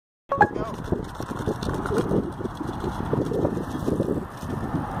Let's go.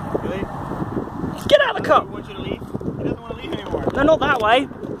 Really? Get out of the car! He wants you to leave. He doesn't want to leave anymore. No, not that way.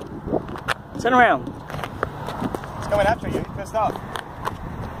 Turn around. He's coming after you. He's pissed off.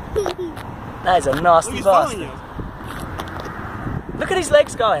 That is a nasty He's bastard. following you. Look at his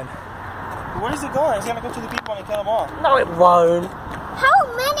legs going. Where is he going? He's gonna go to the people and kill them all. No, it won't.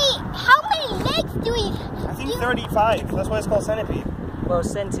 How many legs do we? I think 35. That's why it's called centipede. Well,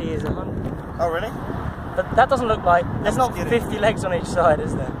 centi is 100. Oh, really? But that doesn't look like. There's not Get it. 50 legs on each side,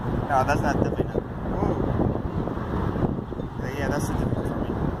 is there? No, that's not definitely not. Ooh. Yeah, that's the difference for me.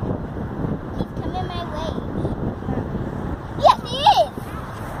 He's coming my way. Yes, he is.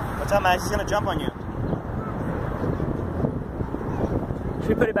 What's up, Max? He's gonna jump on you. Should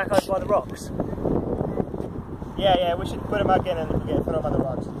we put it back over by the rocks? Yeah, we should put him back in and put him on the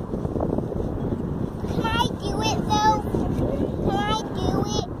rocks. Can I do it though? Can I do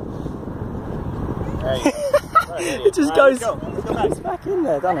it? There you go. It just goes. Let's go back. It's back in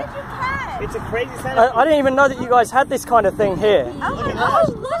there, doesn't it? It's a crazy centipede. I didn't even know that you guys had this kind of thing here. Oh my gosh,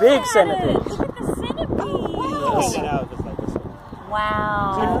 look Big at centipede. it. Look at the centipede. Clean it out just like this.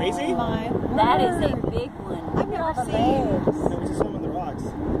 Wow. Isn't it crazy? That is a big one. I've never seen. No, we just swim on the rocks.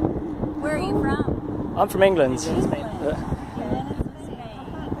 Where are you from? I'm from England. Spain.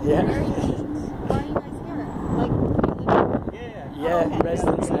 Yeah. Where are you guys here? Like, Yeah. Yeah,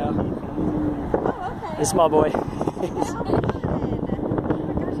 residents now. oh, okay. This is my boy.